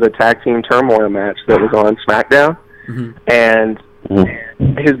unfavorable to the tag team turmoil match that was on SmackDown. Mm-hmm. And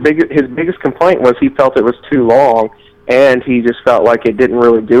his biggest complaint was he felt it was too long, and he just felt like it didn't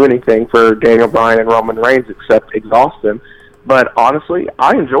really do anything for Daniel Bryan and Roman Reigns except exhaust them. But honestly,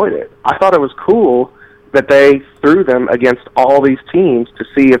 I enjoyed it. I thought it was cool that they threw them against all these teams to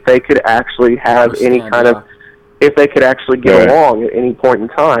see if they could actually have if they could actually get along at any point in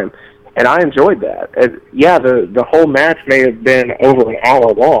time. And I enjoyed that. And the whole match may have been over an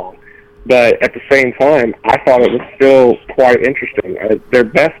hour long, But at the same time, I thought it was still quite interesting. Their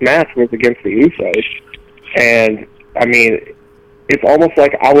best match was against the Usos. And, I mean, it's almost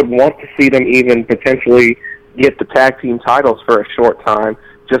like I would want to see them even potentially get the tag team titles for a short time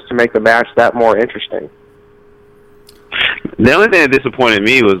just to make the match that more interesting. The only thing that disappointed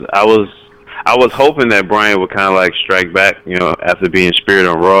me was I was hoping that Bryan would kind of like strike back, after being Spirit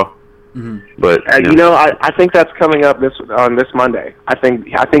on Raw. Mm-hmm. But I think that's coming up on this Monday. I think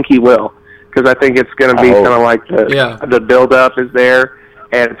he will, because I think it's going to be kind of like the build up is there,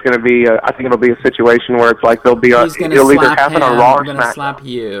 and it's going to be I think it'll be a situation where it's like it'll either happen on Raw or SmackDown. I'm going to slap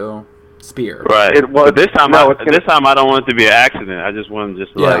you, Spear. Right. But this time I don't want it to be an accident. I just want to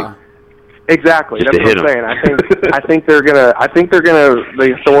like. Exactly. That's what I'm saying. I think they're gonna.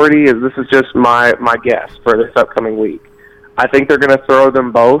 The authority is. This is just my guess for this upcoming week. I think they're gonna throw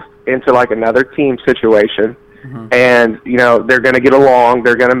them both into like another team situation, and they're gonna get along.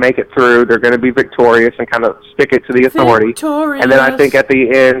 They're gonna make it through. They're gonna be victorious and kind of stick it to the authority. Victorious. And then I think at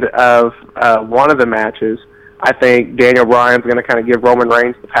the end of one of the matches, I think Daniel Bryan's gonna kind of give Roman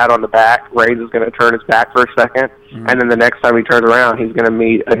Reigns the pat on the back. Reigns is gonna turn his back for a second, and then the next time he turns around, he's gonna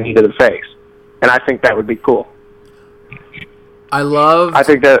meet a knee to the face. And I think that would be cool. I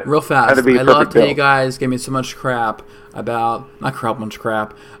think that real fast. I loved how you guys gave me so much crap about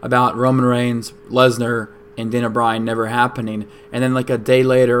about Roman Reigns, Lesnar, and Daniel Bryan never happening, and then like a day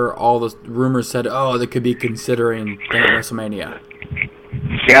later, all the rumors said, "Oh, they could be considering them at WrestleMania."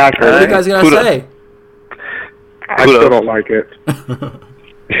 Yeah, what are you guys gonna say? I still don't like it.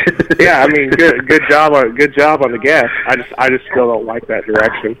 Yeah, I mean, good job on the guess. I just still don't like that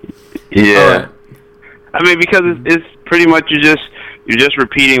direction. Yeah, right. I mean, because it's pretty much you're just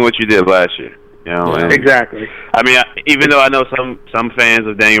repeating what you did last year. Exactly. I mean, even though I know some fans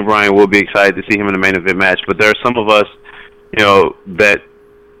of Daniel Bryan will be excited to see him in the main event match, but there are some of us, that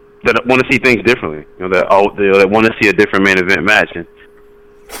want to see things differently. That want to see a different main event match.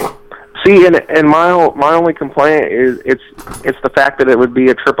 See, and my only complaint is it's the fact that it would be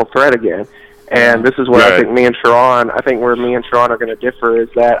a triple threat again. And this is where I think me and Sharon are going to differ, is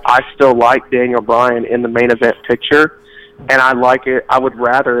that I still like Daniel Bryan in the main event picture, and I like it. I would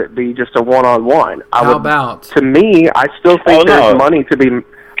rather it be just a one-on-one. To me, I still think there's money to be.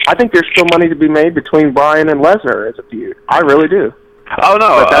 I think there's still money to be made between Bryan and Lesnar as a feud. I really do. Oh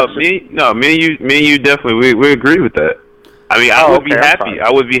no, me and you definitely we agree with that. I mean, I would be happy.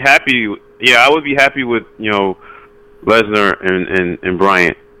 I would be happy. Yeah, I would be happy with Lesnar and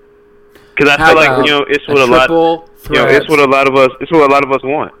Bryan. Because I feel like it's what it's what a lot of us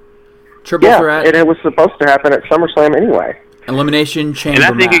want. Triple threat, and it was supposed to happen at SummerSlam anyway. Elimination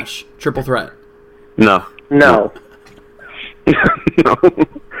Chamber match. Triple threat. No. No.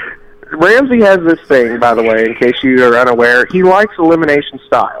 Ramsey has this thing, by the way, in case you are unaware. He likes elimination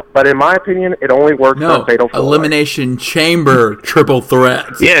style, but in my opinion, it only works on Fatal 4. Elimination Chamber triple threat.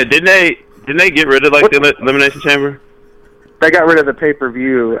 Yeah, didn't they get rid of the Elimination Chamber? They got rid of the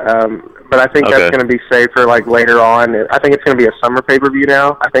pay-per-view, but I think that's going to be saved for later on. I think it's going to be a summer pay-per-view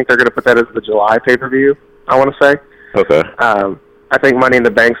now. I think they're going to put that as the July pay-per-view, I want to say. Okay. I think Money in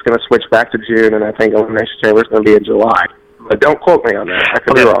the Bank's going to switch back to June, and I think Elimination Chamber is going to be in July. But don't quote me on that. I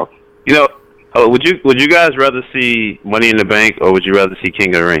could be wrong. Would you guys rather see Money in the Bank, or would you rather see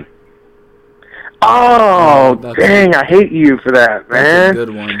King of the Ring? Oh, dang, I hate you for that, man. That's a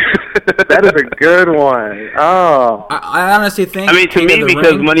good one. That is a good one. Oh. I honestly think to me,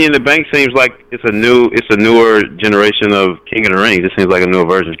 because Money in the Bank seems like it's a newer generation of King of the Ring. It seems like a newer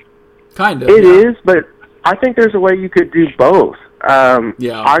version. Kind of. It is, but I think there's a way you could do both.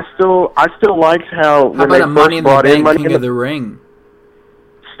 I still liked how when about they a Money in the Bank King of the the Ring?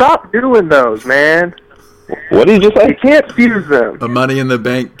 Stop doing those, man. What did you say? You can't fuse them. A Money in the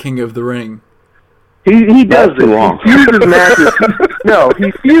Bank King of the Ring. He does it. He fuses matches. No,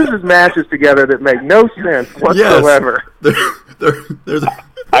 he fuses matches together that make no sense whatsoever. Yes.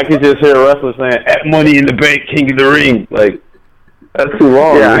 I can just hear a wrestler saying, "At Money in the Bank, King of the Ring." Like, that's too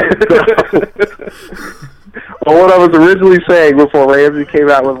long. Yeah. Well, what I was originally saying before Ramsey came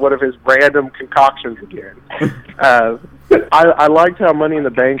out with one of his random concoctions again, I liked how Money in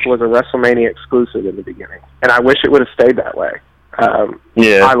the Bank was a WrestleMania exclusive in the beginning, and I wish it would have stayed that way.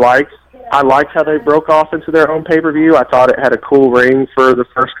 I liked how they broke off into their own pay-per-view. I thought it had a cool ring for the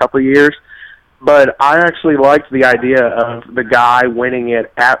first couple of years. But I actually liked the idea of the guy winning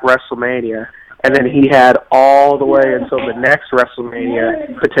it at WrestleMania, and then he had all the way until the next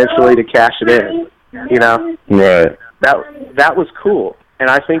WrestleMania potentially to cash it in. Right. That was cool. And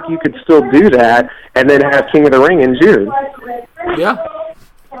I think you could still do that and then have King of the Ring in June. Yeah.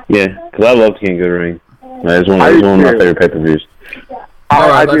 Yeah, because I love King of the Ring. It's one of my favorite pay-per-views.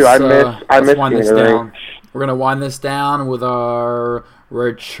 I do. I miss wind King this of the Ring. down. We're gonna wind this down with our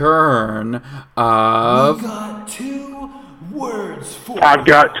return of. Got 2 words for I've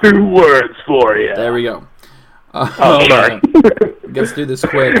got 2 words for you. There we go. Sorry. Let's do this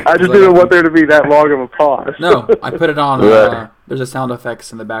quick. I just didn't want there to be that long of a pause. No, I put it on. There's a sound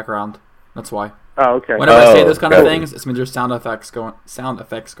effects in the background. That's why. Oh, okay. Whenever I say those kind of things, it means there's sound effects going.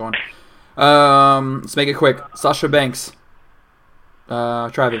 Let's make it quick. Sasha Banks.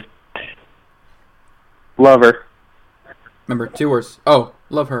 Travis. Love her. Remember, 2 words. Oh,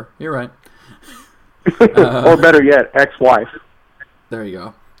 love her. You're right. Or better yet, ex-wife. There you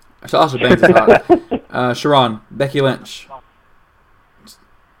go. Sasha Banks is hot. Sharon. Becky Lynch.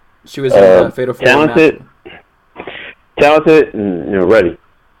 She was in the Fatal 4 match. Talented, and ready.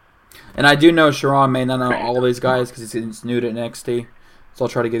 And I do know Sharon may not know all of these guys because he's new to NXT. So I'll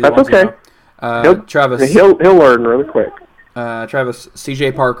try to give you That's one. okay. Travis. He'll learn really quick. Travis.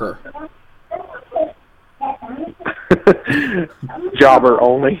 CJ Parker. Jobber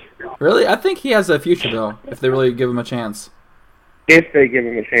only. Really? I think he has a future, though, if they really give him a chance. If they give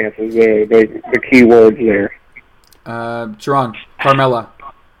him a chance, is the key words there. Sharon. Carmella.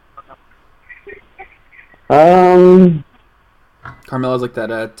 Carmella's like that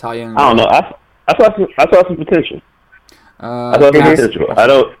Italian. I don't know. I saw some potential. I saw some potential. I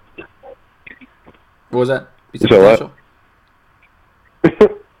don't. What was that? You said So potential?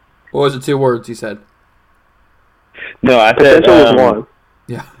 What was the 2 words you said? No, I said Potential was 1.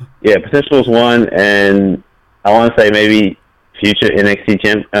 Yeah. Yeah, potential was 1, and I want to say maybe future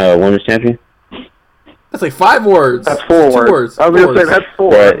NXT women's champion. That's like 5 words. That's 4 words. I was going to say that's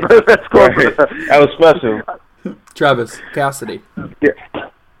 4. Right. That's close. Right. That was special. Travis. Cassidy. Yeah.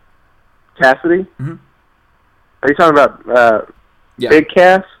 Cassidy? Mm-hmm. Are you talking about Yeah. Big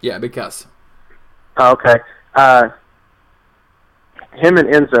Cass? Yeah, Big Cass. Oh, okay. Him and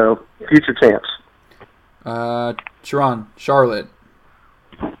Enzo, future champs. Sharon. Charlotte.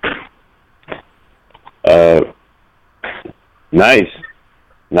 Nice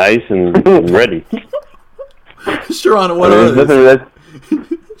and ready. Sharon, what are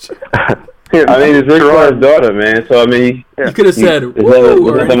I mean, it's Ric Flair's daughter, man. So I mean, You could have said, there's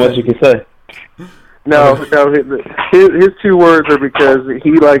woo, not much you can say. No. His 2 words are because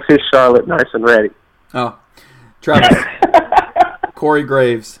he likes his Charlotte nice and ready. Oh. Travis. Corey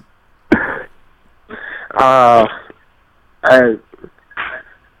Graves.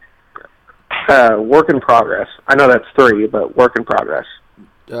 Work in progress. I know that's 3, but work in progress.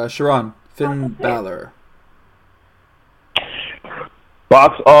 Sharon. Finn Balor.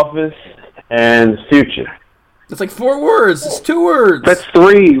 Box office and future. That's like 4 words. It's 2 words. That's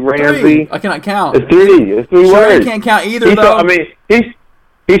 3, Ramsey. 3. I cannot count. It's 3. It's 3 Sure, words. you can't count either, though. He's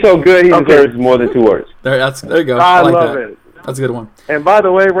so good. He deserves more than 2 words. There you go. I like love that. it. That's a good one. And by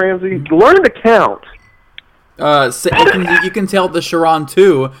the way, Ramsey, learn to count. You can tell the Sharon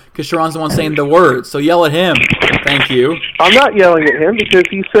too, because Sharon's the one saying the words. So yell at him. Thank you. I'm not yelling at him because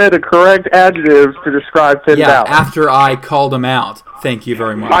he said a correct adjective to describe Finn Balor. After I called him out. Thank you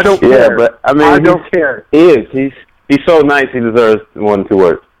very much. I don't care. Yeah, but I mean, I don't care. He is. He's so nice. He deserves more than 2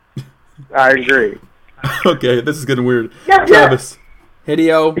 words. I agree. Okay, this is getting weird. Travis.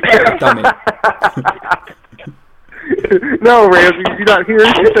 Hideo. Dummy. No, Ramsey, did you not hear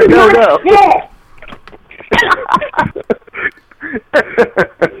it? You said no.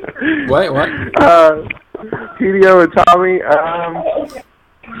 What? Hideo and Tommy,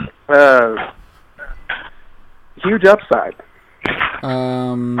 huge upside.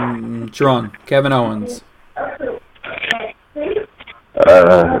 Sharon. Kevin Owens.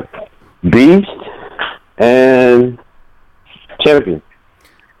 Beast and champion.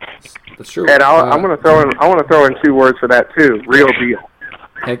 That's true. And I want to throw in 2 words for that too. Real deal.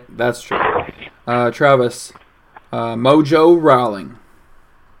 Heck, that's true. Travis. Mojo Rawling.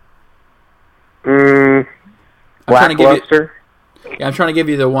 Lackluster. I'm trying to give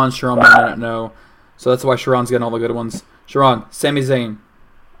you the ones Sharon might not know. So that's why Sharon's getting all the good ones. Sharon. Sami Zayn.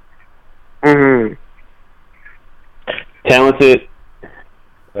 Mm-hmm. Talented.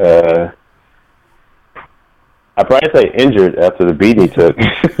 I'd probably say injured after the beat he took.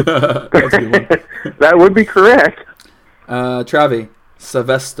 That's a good one. That would be correct. Travi.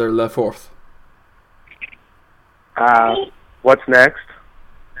 Sylvester Leforth. What's next?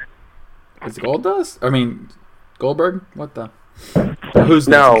 Is it Goldust? I mean, Goldberg? What the? Who's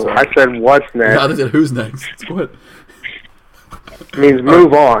next? No, I said what's next. I said who's next. What? It means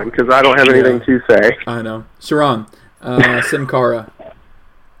move on, because I don't have anything to say. I know. Sharon. Sin Cara.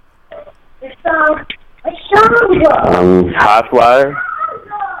 High flyer.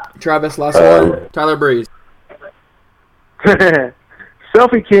 Travis, last one. Tyler Breeze.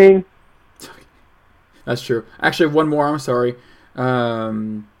 Selfie King. That's true. Actually, one more. I'm sorry.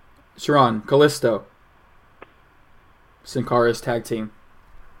 Sharon, Kalisto, Sin Cara's tag team.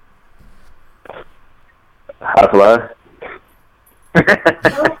 High fly.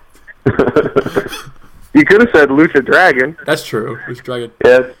 You could have said Lucha Dragon. That's true. Lucha Dragon.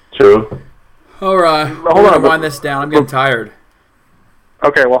 Yeah, true. All right. Hold on. Wind this down. I'm getting tired.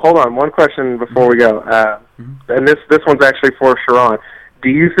 Okay, well, hold on. One question before we go. And this one's actually for Sharon. Do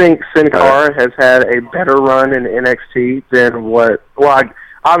you think Sin Cara has had a better run in NXT than what... Well,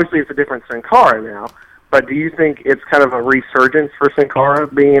 obviously it's a different Sin Cara now, but do you think it's kind of a resurgence for Sin Cara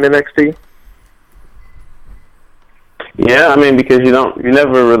being in NXT? Yeah, I mean, because you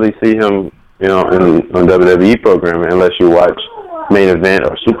never really see him, on WWE programming unless you watch Main Event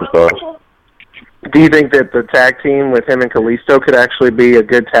or Superstars. Do you think that the tag team with him and Kalisto could actually be a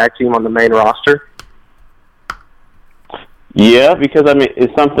good tag team on the main roster? Yeah, because I mean,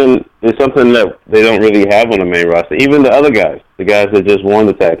 it's something that they don't really have on the main roster. Even the other guys, the guys that just won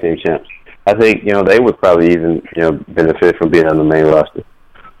the tag team champs, I think they would probably even benefit from being on the main roster.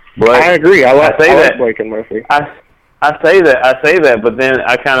 But I agree. I like Blake and Murphy. I say that, but then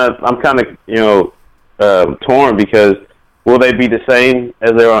I'm kind of torn because will they be the same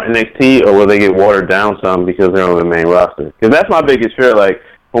as they're on NXT, or will they get watered down some because they're on the main roster? Because that's my biggest fear. Like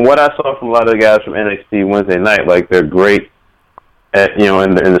from what I saw from a lot of the guys from NXT Wednesday night, like they're great at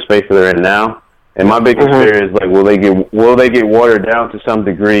in the space that they're in now. And my biggest fear is like will they get watered down to some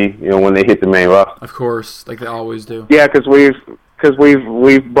degree when they hit the main roster? Of course, like they always do. Yeah, because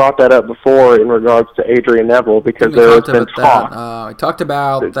we've brought that up before in regards to Adrian Neville because there has been talk. We talked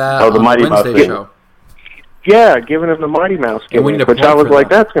about that on the Mighty Wednesday show. Yeah, giving him the Mighty Mouse gimmick, which I was like,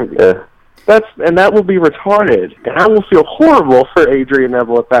 that's going to be... Yeah. That will be retarded. And I will feel horrible for Adrian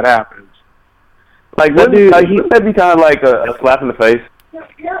Neville if that happens. Like, that'd be kind of like a slap in the face.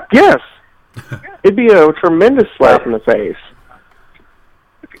 Yes. It'd be a tremendous slap in the face.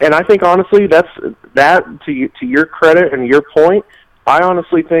 And I think, honestly, that to your credit and your point, I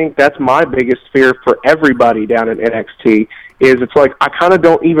honestly think that's my biggest fear for everybody down in NXT is it's like I kind of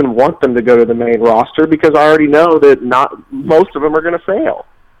don't even want them to go to the main roster because I already know that not most of them are going to fail.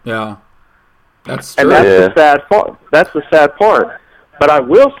 Yeah. That's true. And that's the sad part. That's the sad part. But I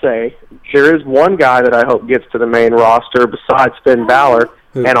will say there is one guy that I hope gets to the main roster besides Finn Balor,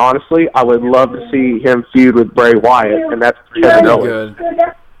 and honestly, I would love to see him feud with Bray Wyatt, and that's Kevin Owens.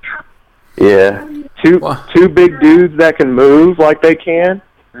 Yeah. Two big dudes that can move like they can.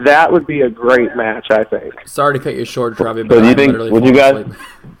 That would be a great match, I think. Sorry to cut you short, Travis, but but do you think would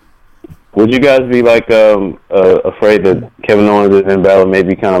you guys be like afraid that Kevin Owens and Finn Balor may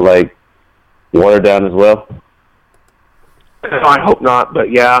be kind of like watered down as well? I hope not,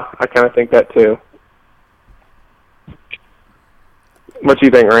 but yeah, I kind of think that too. What do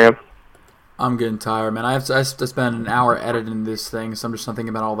you think, Ram? I'm getting tired, man. I have to spend an hour editing this thing, so I'm just not thinking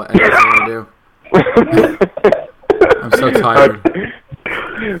about all the edits I do. I'm so tired.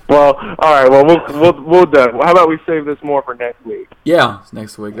 Well, all right. Well, we'll done. How about we save this more for next week? Yeah,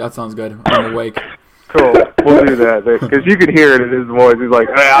 next week. That sounds good. I'm awake. Cool. We'll do that because you can hear it in his voice. He's like,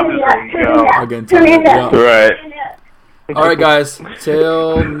 "Hey, I'm just ready to go." I'm getting tired. Yeah. Right. All right, guys.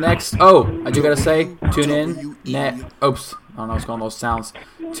 Till next. Oh, I do gotta say, tune in. Oops. I don't know what's going on with those sounds.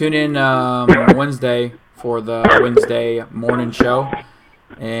 Tune in Wednesday for the Wednesday morning show.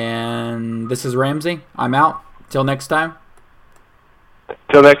 And this is Ramsey. I'm out. Till next time.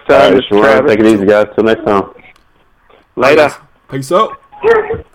 Till next time. All right, Take it easy, guys. Till next time. Later. Peace out.